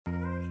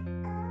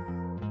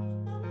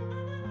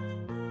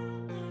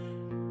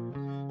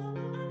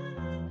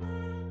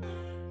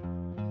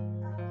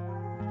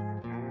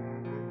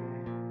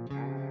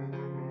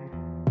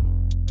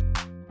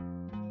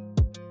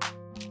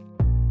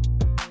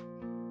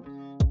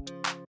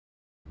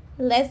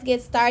Let's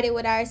get started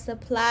with our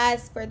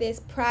supplies for this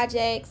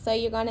project. So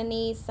you're going to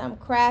need some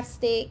craft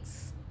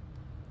sticks.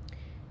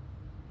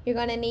 You're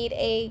going to need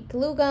a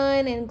glue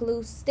gun and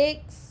glue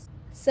sticks,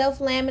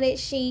 self-laminate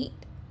sheet,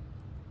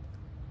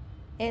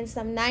 and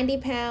some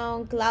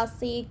 90-pound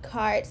glossy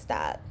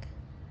cardstock.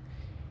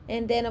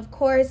 And then, of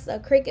course, a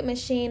Cricut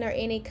machine or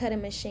any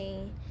cutting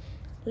machine.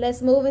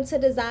 Let's move into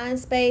Design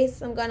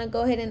Space. I'm going to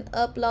go ahead and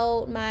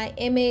upload my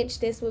image.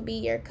 This will be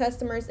your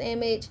customer's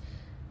image.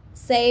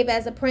 Save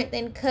as a print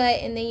then cut,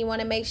 and then you want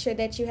to make sure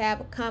that you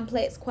have a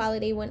complex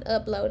quality when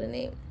uploading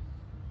it.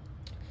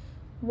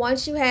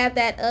 Once you have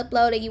that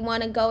uploaded, you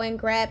want to go and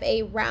grab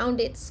a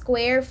rounded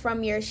square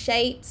from your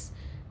shapes.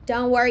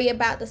 Don't worry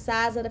about the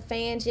size of the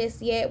fan just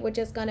yet. We're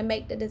just going to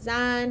make the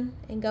design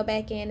and go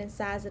back in and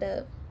size it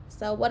up.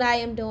 So what I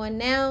am doing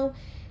now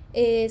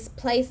is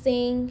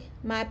placing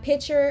my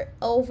picture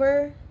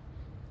over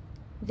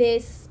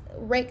this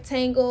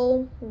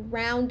rectangle,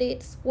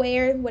 rounded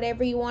square,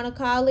 whatever you want to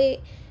call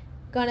it.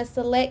 Gonna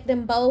select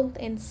them both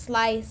and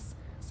slice.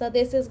 So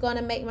this is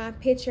gonna make my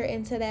picture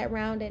into that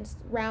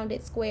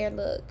rounded square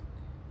look.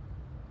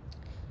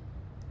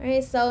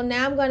 Alright, so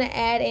now I'm gonna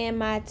add in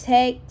my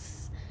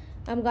text.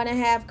 I'm gonna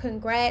have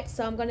congrats,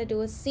 so I'm gonna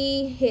do a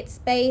C, hit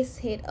space,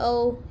 hit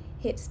O,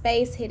 hit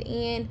space, hit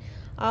N,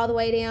 all the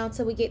way down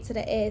till we get to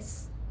the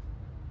S.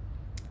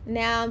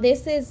 Now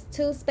this is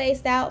too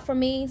spaced out for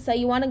me, so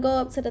you want to go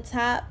up to the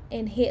top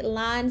and hit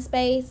line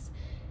space,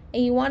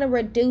 and you want to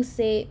reduce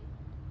it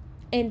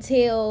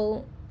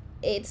until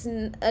it's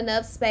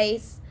enough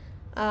space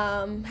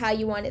how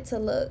you want it to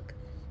look.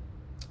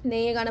 And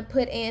then you're going to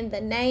put in the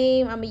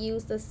name. I'm going to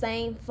use the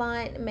same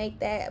font, make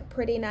that a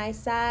pretty nice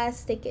size,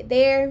 stick it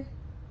there.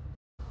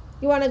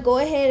 You want to go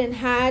ahead and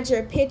hide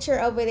your picture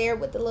over there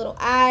with the little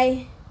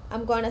eye.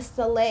 I'm going to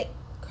select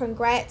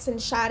Congrats and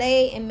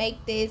Sade and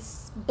make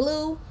this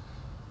blue.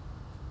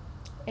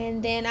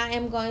 And then I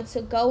am going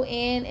to go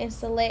in and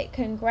select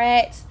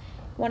Congrats.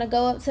 Want to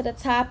go up to the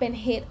top and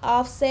hit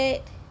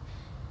offset.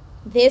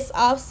 This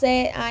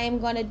offset I am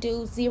going to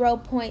do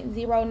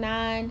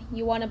 0.09.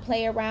 You want to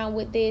play around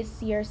with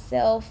this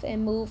yourself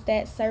and move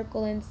that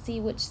circle and see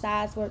which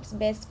size works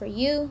best for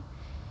you.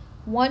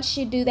 Once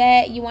you do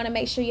that, you want to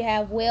make sure you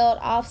have weld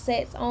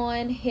offsets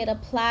on. Hit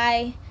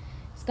apply.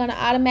 It's going to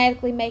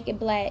automatically make it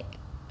black.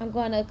 I'm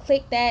going to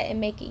click that and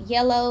make it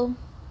yellow.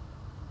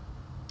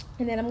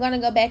 And then I'm going to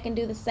go back and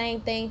do the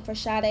same thing for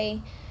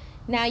Sade.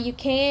 Now you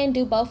can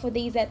do both of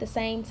these at the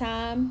same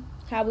time.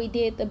 How we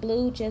did the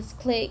blue, just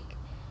click,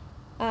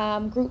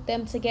 group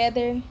them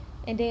together,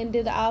 and then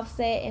do the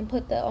offset and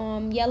put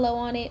the yellow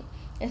on it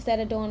instead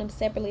of doing them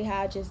separately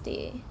how I just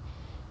did.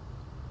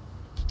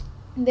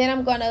 Then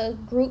I'm going to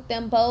group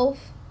them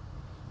both,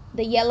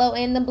 the yellow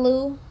and the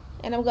blue,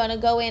 and I'm going to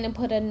go in and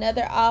put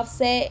another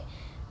offset.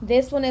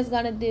 This one is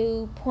going to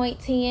do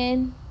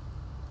 0.10.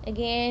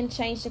 Again,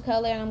 change the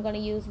color, and I'm going to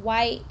use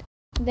white.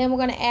 Then we're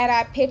going to add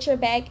our picture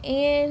back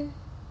in,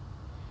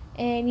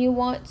 and you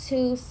want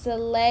to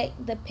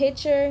select the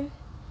picture.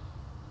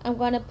 I'm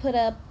going to put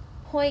a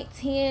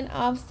 0.10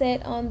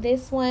 offset on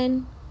this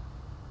one,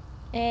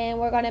 and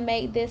we're going to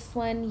make this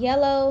one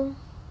yellow.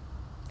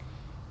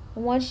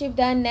 And once you've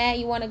done that,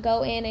 you want to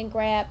go in and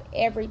grab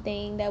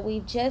everything that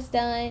we've just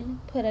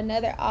done, put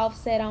another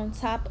offset on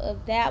top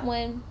of that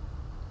one.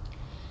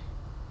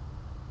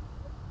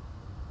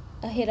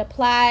 Hit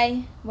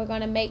apply. We're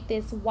going to make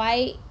this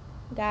white.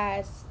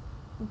 Guys,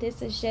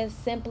 this is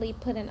just simply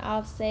putting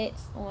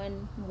offsets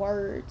on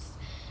words.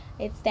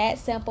 It's that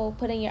simple,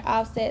 putting your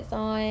offsets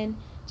on,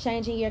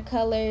 changing your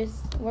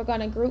colors. We're going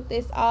to group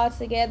this all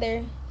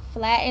together,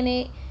 flatten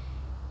it,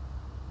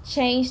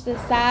 change the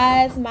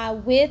size. My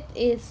width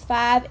is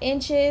 5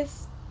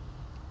 inches.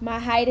 My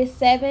height is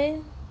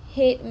 7.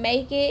 Hit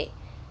make it,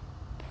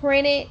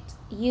 print it.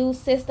 Use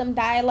system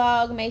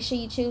dialog. Make sure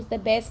you choose the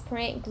best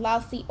print,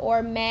 glossy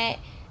or matte,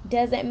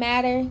 doesn't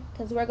matter,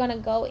 because we're going to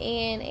go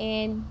in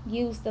and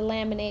use the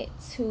laminate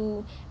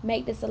to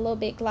make this a little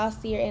bit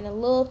glossier and a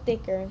little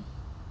thicker.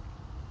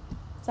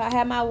 So I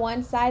have my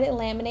one-sided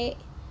laminate.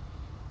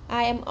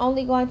 I am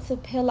only going to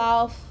peel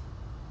off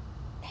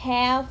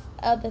half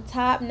of the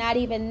top, not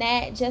even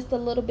that, just a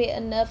little bit,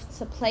 enough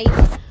to place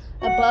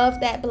above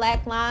that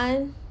black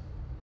line.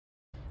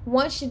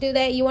 Once you do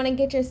that, you want to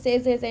get your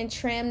scissors and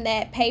trim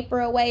that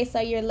paper away so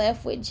you're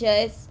left with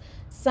just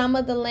some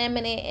of the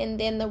laminate and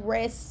then the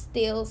rest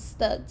still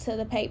stuck to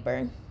the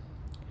paper.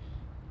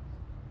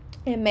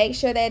 And make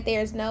sure that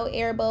there's no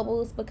air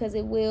bubbles, because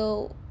it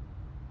will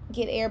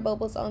get air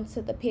bubbles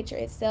onto the picture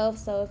itself.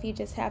 So if you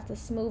just have to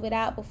smooth it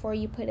out before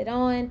you put it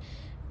on,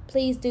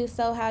 please do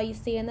so how you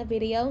see in the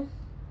video.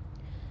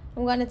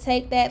 I'm going to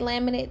take that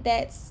laminate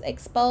that's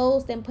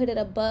exposed and put it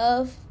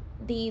above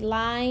the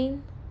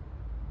line.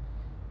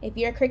 If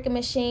your Cricut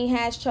machine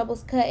has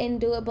troubles cutting,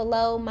 do it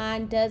below.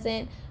 Mine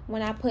doesn't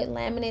when I put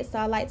laminate, so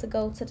I like to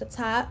go to the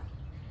top.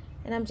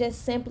 And I'm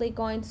just simply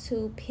going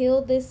to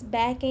peel this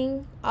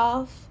backing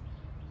off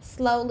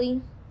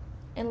slowly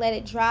and let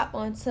it drop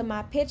onto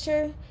my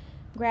picture.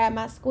 Grab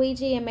my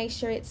squeegee and make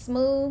sure it's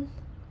smooth.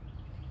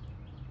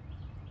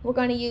 We're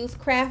going to use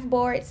craft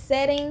board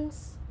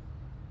settings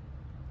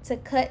to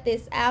cut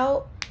this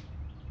out.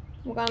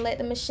 We're going to let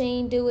the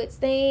machine do its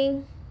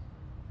thing.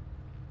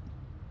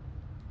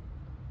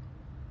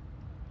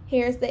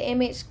 Here's the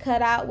image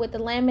cut out with the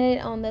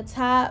laminate on the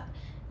top.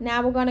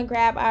 Now we're going to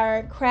grab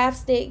our craft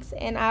sticks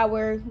and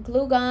our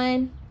glue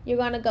gun. You're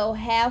going to go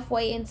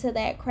halfway into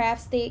that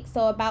craft stick,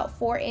 so about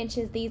 4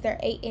 inches. These are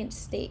 8-inch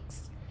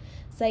sticks.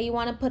 So you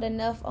want to put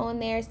enough on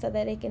there so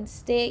that it can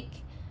stick.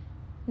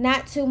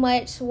 Not too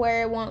much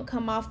where it won't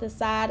come off the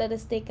side of the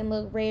stick and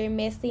look very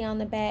messy on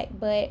the back,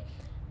 but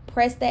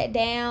press that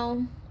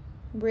down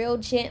real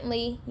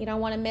gently. You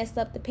don't want to mess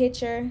up the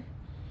picture.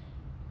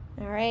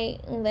 All right,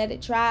 and let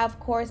it dry, of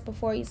course,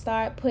 before you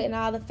start putting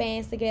all the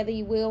fans together.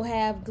 You will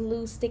have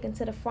glue sticking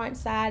to the front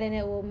side and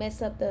it will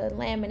mess up the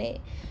laminate.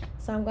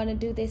 So I'm going to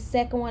do this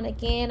second one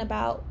again,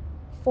 about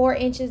 4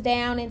 inches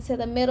down into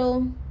the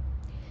middle.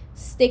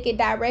 Stick it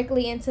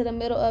directly into the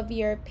middle of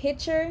your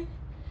picture.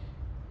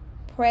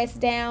 Press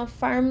down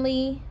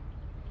firmly.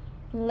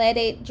 Let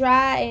it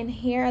dry, and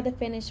here are the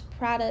finished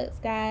products,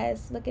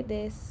 guys. Look at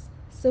this.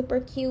 Super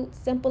cute,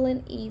 simple,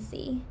 and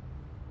easy.